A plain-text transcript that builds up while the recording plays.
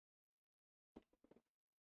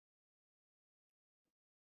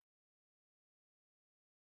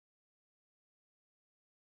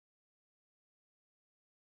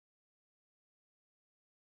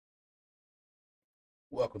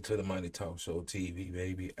Welcome to the Money Talk Show TV,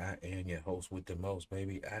 baby. I am your host with the most,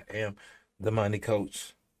 baby. I am the Money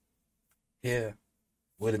Coach. Here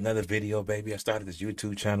with another video, baby. I started this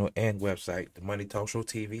YouTube channel and website, the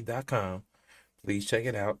moneytalkshowtv.com. Please check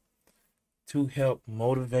it out to help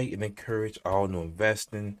motivate and encourage all new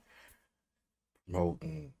investing,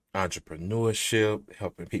 promoting entrepreneurship,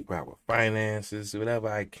 helping people out with finances, whatever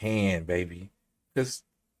I can, baby. Because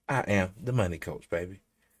I am the Money Coach, baby.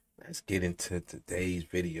 Let's get into today's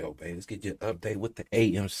video, baby. Let's get you an update with the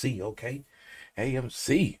AMC, okay?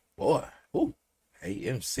 AMC, boy. Ooh,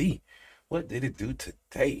 AMC. What did it do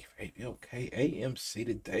today, baby? Okay, AMC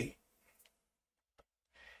today.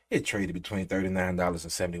 It traded between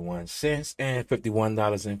 $39.71 and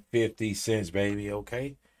 $51.50, baby,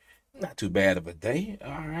 okay? Not too bad of a day,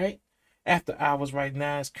 all right? After hours right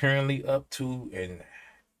now, it's currently up to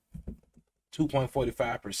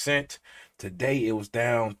 2.45%. Today it was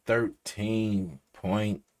down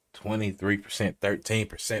 13.23%.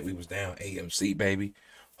 13%. We was down AMC, baby.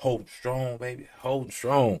 Holding strong, baby. Holding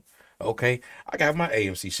strong. Okay. I got my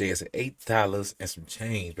AMC shares at $8 and some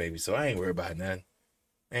change, baby. So I ain't worried about nothing.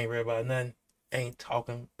 Ain't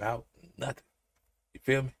talking about nothing. You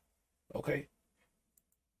feel me? Okay.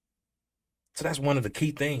 So that's one of the key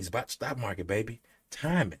things about the stock market, baby.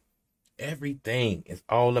 Timing. Everything is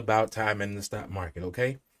all about timing in the stock market,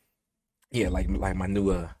 okay? Yeah, like my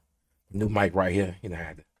new mic right here. You know, I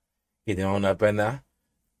had to get it on up and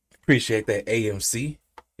appreciate that AMC.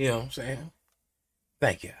 You know what I'm saying?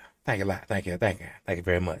 Thank you. Thank you a lot. Thank you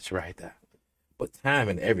very much right there. But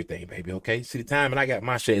timing everything, baby, okay? See, the timing I got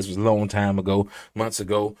my shares was a long time ago, months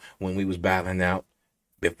ago, when we was battling out.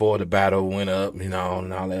 Before the battle went up, you know,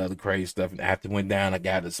 and all that other crazy stuff. And after it went down, I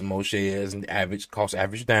got some more shares and cost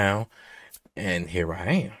average down. And here I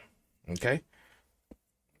am. Okay.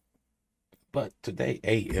 But today,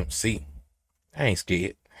 AMC, I ain't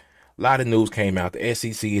scared. A lot of news came out. The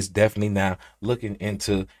SEC is definitely now looking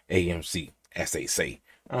into AMC, as they say.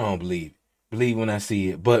 I don't believe when I see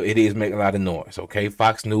it, but it is making a lot of noise. Okay,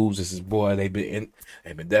 Fox News, this is boy, they've been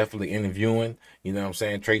definitely interviewing, you know what I'm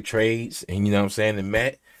saying, trades, and you know what I'm saying, the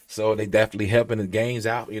Met. So they definitely helping the games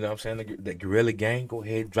out, you know what I'm saying, the Guerrilla Gang. Go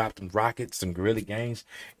ahead, drop them rockets, some Guerrilla Gangs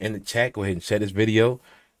in the chat. Go ahead and share this video.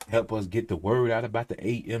 Help us get the word out about the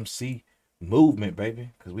AMC movement, baby,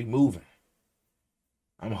 because we moving.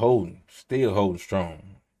 I'm still holding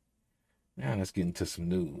strong. Now let's get into some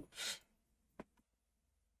news.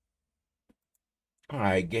 All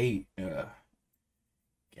right, GameStop.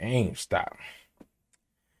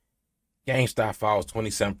 GameStop falls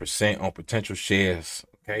 27% on potential shares.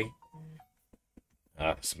 Okay.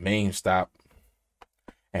 It's GameStop,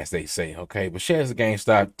 as they say. Okay. But shares of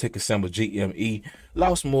GameStop, ticker symbol GME,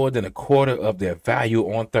 lost more than a quarter of their value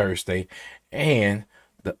on Thursday. And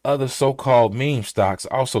the other so-called meme stocks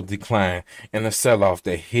also declined in a sell-off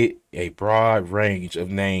that hit a broad range of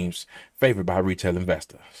names favored by retail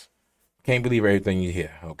investors. Can't believe everything you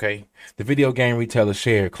hear, okay? The video game retailer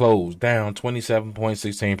share closed down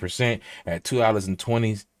 27.16% at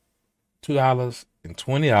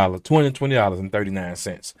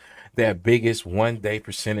 $220.39. Their biggest one-day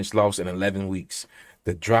percentage loss in 11 weeks.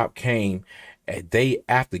 The drop came a day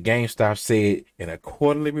after GameStop said in a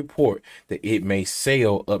quarterly report that it may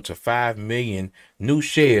sell up to 5 million new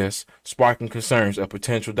shares, sparking concerns of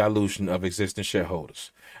potential dilution of existing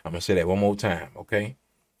shareholders. I'm going to say that one more time, okay?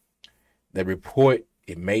 The report,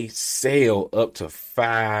 it may sell up to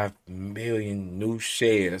 5 million new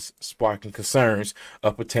shares, sparking concerns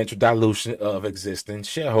of potential dilution of existing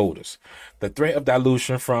shareholders. The threat of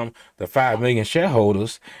dilution from the 5 million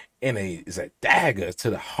shareholders is a dagger to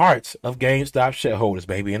the hearts of GameStop shareholders,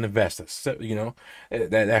 baby, and investors. So, you know,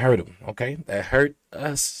 that hurt them, okay? That hurt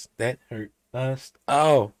us.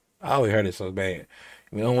 Oh, we hurt it so bad.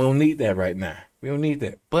 We don't need that right now. We don't need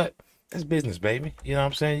that. But that's business, baby. You know what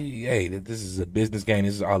I'm saying? Hey, this is a business game.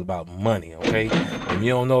 This is all about money, okay? If you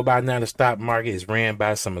don't know about now, the stock market is ran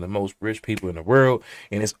by some of the most rich people in the world,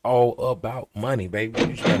 and it's all about money, baby. You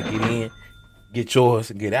just gotta get in, get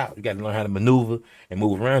yours, and get out. You gotta learn how to maneuver and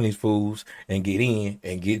move around these fools and get in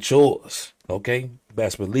and get yours, okay?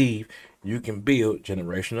 Best believe you can build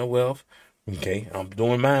generational wealth. Okay, I'm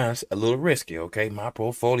doing mine a little risky, okay? My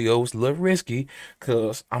portfolio is a little risky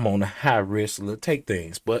because I'm on a high risk, little take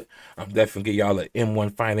things. But I'm definitely give y'all an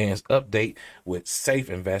M1 Finance update with safe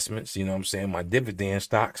investments. You know what I'm saying? My dividend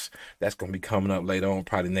stocks, that's going to be coming up later on,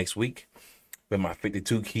 probably next week. With my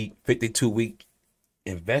 52-week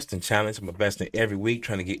investing challenge. I'm investing every week,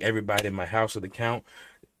 trying to get everybody in my household account,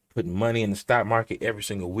 putting money in the stock market every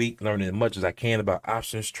single week, learning as much as I can about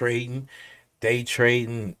options trading, day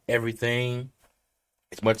trading, everything,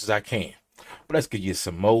 as much as I can. But let's get you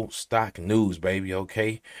some more stock news, baby,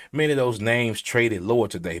 okay? Many of those names traded lower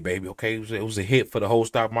today, baby, okay? It was a hit for the whole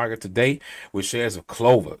stock market today with shares of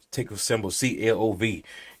Clover, ticker symbol CLOV.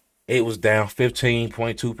 It was down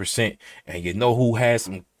 15.2%. And you know who has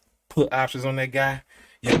some put options on that guy?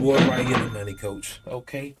 Your boy right here, the money coach,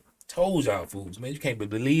 okay? Told y'all fools, man, you can't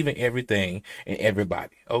believe in everything and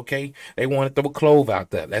everybody, okay? They want to throw Clove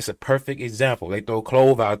out there. That's a perfect example. They throw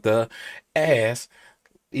Clove out there as,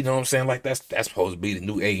 you know what I'm saying? Like that's supposed to be the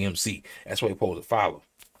new AMC. That's what you're supposed to follow.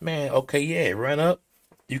 Man, okay, yeah, run up.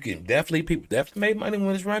 You can people definitely make money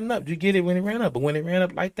when it's running up. You get it when it ran up. But when it ran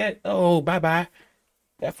up like that, oh, bye-bye.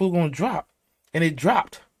 That fool gonna drop. And it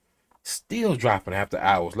dropped. Still dropping after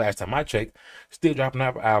hours. Last time I checked, still dropping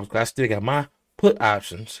after hours because I still got my put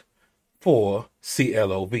options for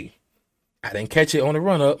CLOV. I didn't catch it on the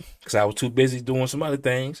run up because I was too busy doing some other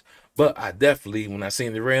things. But I definitely, when I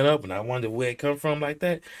seen it ran up and I wondered where it come from like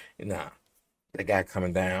that, nah, that guy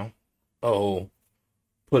coming down. Oh,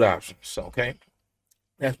 put options, okay?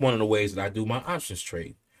 That's one of the ways that I do my options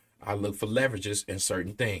trade. I look for leverages in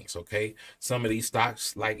certain things, okay? Some of these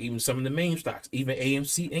stocks, like even some of the meme stocks, even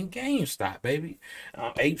AMC and GameStop, baby.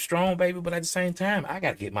 Ape strong, baby, but at the same time, I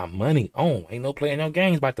got to get my money on. Ain't no playing no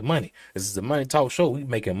games about the money. This is a money talk show. We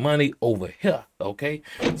making money over here, okay?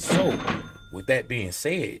 So, with that being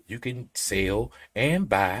said, you can sell and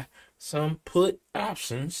buy some put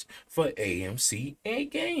options for AMC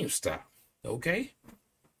and GameStop, okay?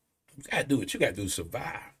 You got to do what you got to do to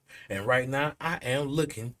survive. And right now, I am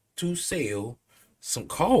looking to sell some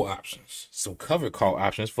call options, some cover call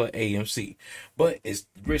options for AMC. But it's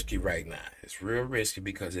risky right now. It's real risky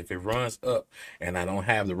because if it runs up and I don't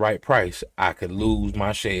have the right price, I could lose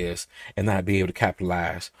my shares and not be able to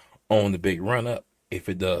capitalize on the big run up if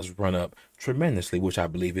it does run up tremendously, which I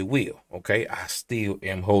believe it will. Okay, I still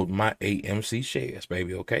am holding my AMC shares,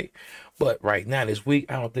 baby. Okay, but right now this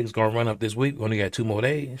week, I don't think it's gonna run up this week. We only got 2 more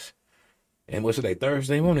days. And what's today?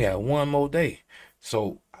 Thursday. We only got 1 more day.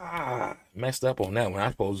 So I messed up on that one. I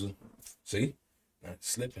supposed to see, not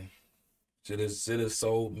slipping. Should have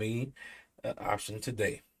sold me an option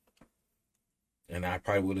today. And I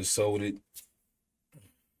probably would have sold it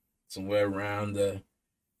somewhere around the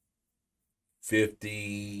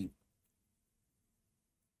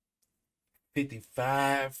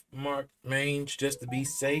 55 mark range just to be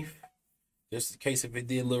safe. Just in case if it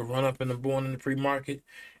did a little run up in the morning in the pre-market,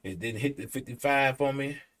 it didn't hit the 55 on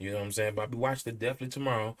me. You know what I'm saying? But I'll be watching it definitely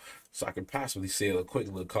tomorrow so I could possibly sell a quick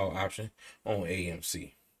little call option on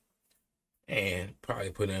AMC. And probably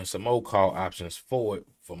put in some more call options forward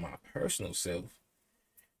for my personal self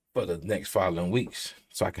for the next following weeks.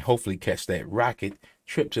 So I can hopefully catch that rocket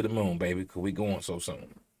trip to the moon, baby, because we going so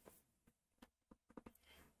soon.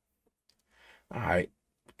 All right.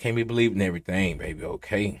 Can't be believing everything, baby,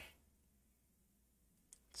 okay?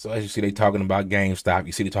 So as you see, they talking about GameStop.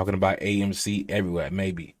 You see, they talking about AMC everywhere.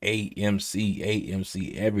 Maybe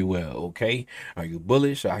AMC everywhere. Okay, are you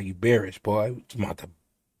bullish or are you bearish, boy? It's about the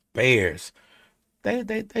Bears. They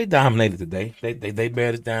dominated today. They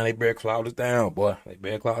bear us down. They bear clawed us down, boy. They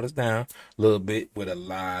bear clawed us down a little bit with a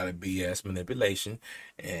lot of BS manipulation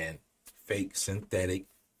and fake synthetic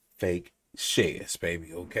fake shares,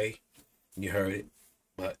 baby. Okay, you heard it.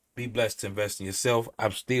 But be blessed to invest in yourself.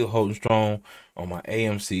 I'm still holding strong on my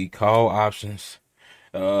AMC call options.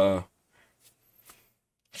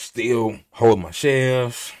 Still holding my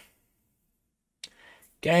shares.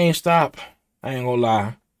 GameStop, I ain't gonna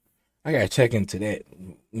lie. I gotta check into that.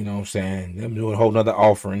 You know what I'm saying? Them doing a whole nother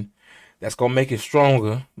offering. That's gonna make it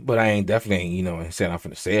stronger. But I ain't definitely, you know, saying I'm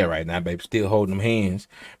finna sell right now, baby. Still holding them hands.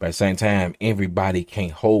 But at the same time, everybody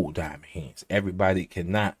can't hold diamond hands. Everybody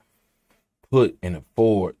cannot put and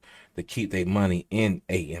afford to keep their money in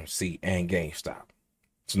AMC and GameStop.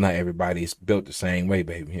 So not everybody is built the same way,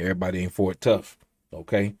 baby. Everybody ain't for it tough.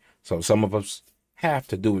 Okay? So some of us have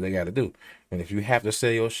to do what they got to do. And if you have to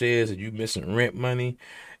sell your shares and you missing rent money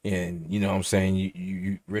and, you know what I'm saying,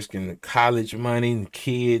 you risking the college money and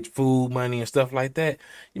kids, food money and stuff like that,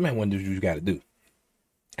 you might want to do what you got to do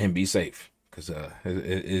and be safe because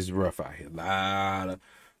it's rough out here. A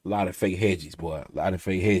lot of fake hedges, boy. A lot of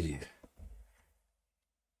fake hedges.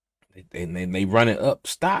 They running up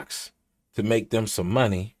stocks to make them some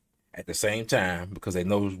money at the same time because they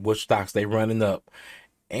know which stocks they running up,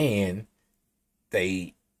 and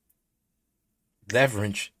they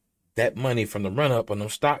leverage that money from the run up on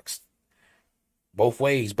those stocks both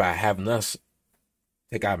ways by having us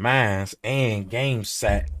take our minds and game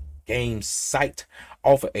site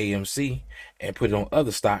off of AMC and put it on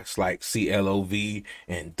other stocks like CLOV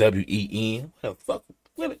and WEN. What the fuck?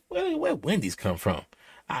 Where Wendy's come from?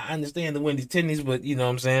 I understand the Wendy's tennies, but you know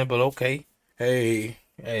what I'm saying? But okay.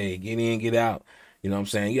 hey, get in, get out. You know what I'm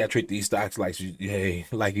saying? You gotta treat these stocks like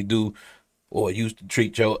like you do, or used to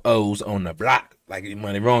treat your O's on the block. Like your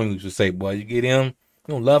money wrong used to say, boy, you get him,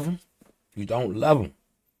 you don't love him. You don't love them.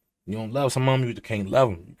 You don't love some of them. You can't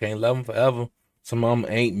love them. You can't love them forever. Some of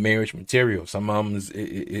them ain't marriage material. Some of them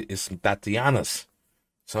is some Tatianas.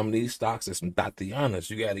 Some of these stocks are some Tatianas.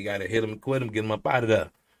 You gotta hit them and quit them, get them up out of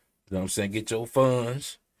there. You know what I'm saying? Get your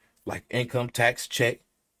funds, like income tax check,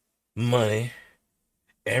 money,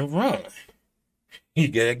 and run. You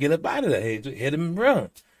gotta get up out of there. Hit them and run.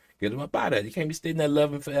 Get them up out of there. You can't be sitting there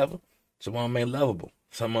loving forever. Some of them ain't lovable.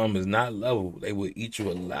 Some of them is not lovable. They will eat you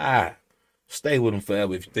alive. Stay with them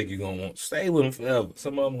forever if you think you're going to want. Stay with them forever.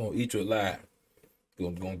 Some of them going to eat you alive.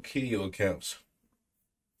 Going to kill your accounts.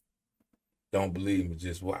 Don't believe me,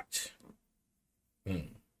 just watch. This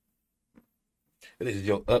is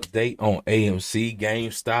your update on AMC,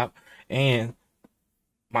 GameStop, and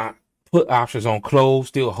my put options on close,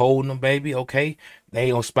 still holding them, baby, okay? They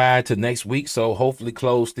ain't gonna expire till next week, so hopefully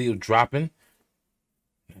close still dropping.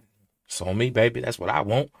 It's on me, baby. That's what I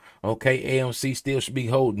want. Okay, AMC still should be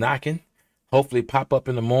knocking. Hopefully pop up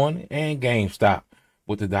in the morning, and GameStop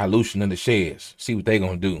with the dilution of the shares. See what they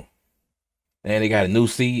gonna do. And they got a new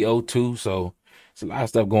CEO too, so it's a lot of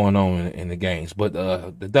stuff going on in the games. But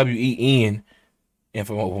the WEN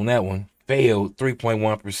info on that one failed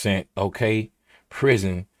 3.1%. Okay,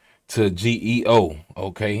 prison to GEO.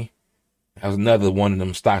 Okay, that was another one of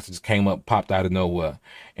them stocks that just came up, popped out of nowhere.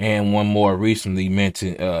 And one more recently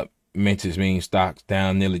mentioned. Mentis mean stocks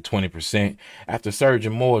down nearly 20% after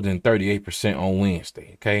surging more than 38% on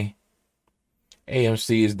Wednesday. Okay,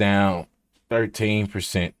 AMC is down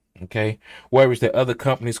 13%. Okay, worries that other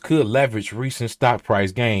companies could leverage recent stock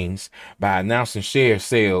price gains by announcing share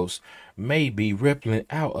sales may be rippling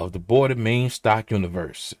out of the boarded meme stock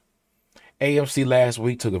universe. AMC last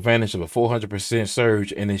week took advantage of a 400%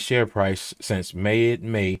 surge in its share price since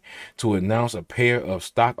May to announce a pair of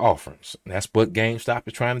stock offerings. That's what GameStop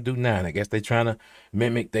is trying to do now. And I guess they're trying to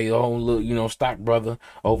mimic their own little, stock brother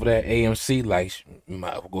over there at AMC. Like,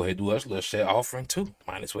 might as well go ahead and do us a little share offering too.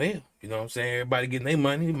 Might as well. You know what I'm saying? Everybody getting their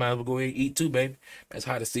money. You might as well go ahead and eat too, baby. That's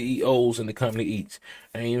how the CEOs in the company eats.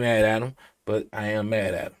 I ain't mad at them, but I am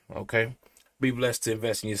mad at them. Okay? Be blessed to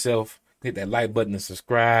invest in yourself. Hit that like button and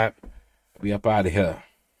subscribe. We up out of here.